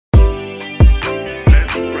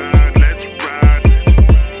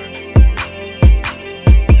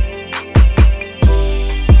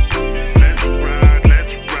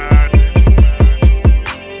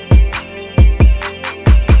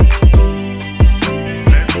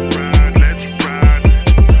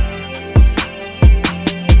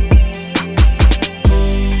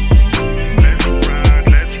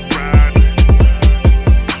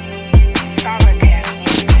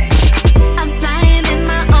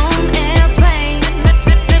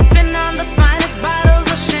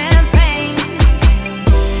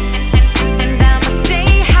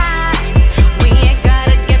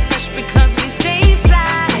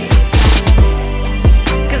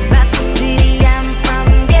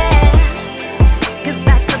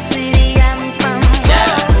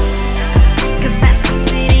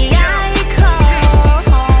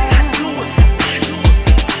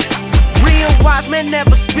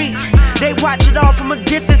watch it all from a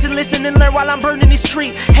distance and listen and learn while I'm burning this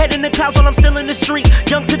tree. Head in the clouds while I'm still in the street.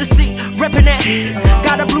 Young to the sea, reppin' that.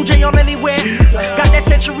 Got a blue jay on anywhere. Got that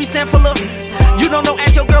century scent full of. You don't know,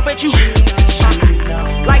 ask your girl, bet you.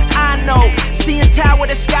 Like I know, seeing tower,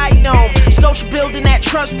 the sky dome. Scotia building that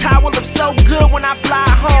trust tower looks so good when I fly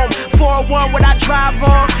home. 401 what I drive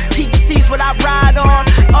on, TC's what I ride on.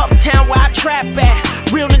 Uptown where I trap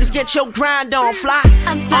at. Real niggas get your grind on, fly.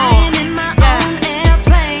 I'm flying in my own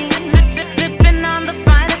airplane, sipping on the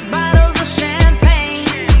finest bottles of champagne.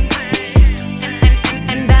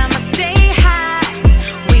 And I'ma stay high.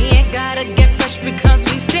 We ain't gotta get fresh because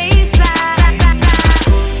we stay fly.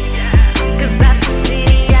 Cause that's the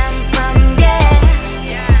city I'm from,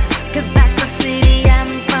 yeah. Cause that's the city I'm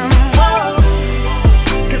from, whoa.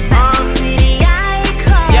 Cause that's the city I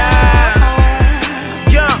call home.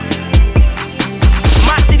 Yeah.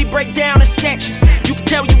 My city break down in sections. You can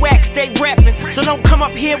tell you act, they reppin'. So don't come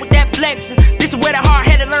up here with that flexin'. This is where the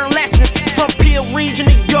hard-headed learn lessons. From Peel region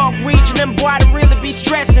to York region, them boy to really be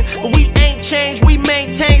stressin'. But we ain't changed, we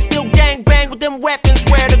maintain, still gang bang with them weapons.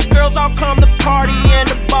 Where the girls all come to party and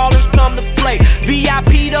the ballers come to play.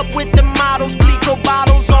 VIP'd up with the models, Clico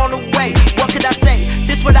bottles on the way. What could I say?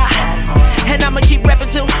 This what and I'ma keep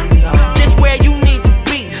reppin' too. This where you need to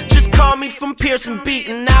be. Just call me from Pearson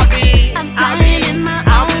beatin'.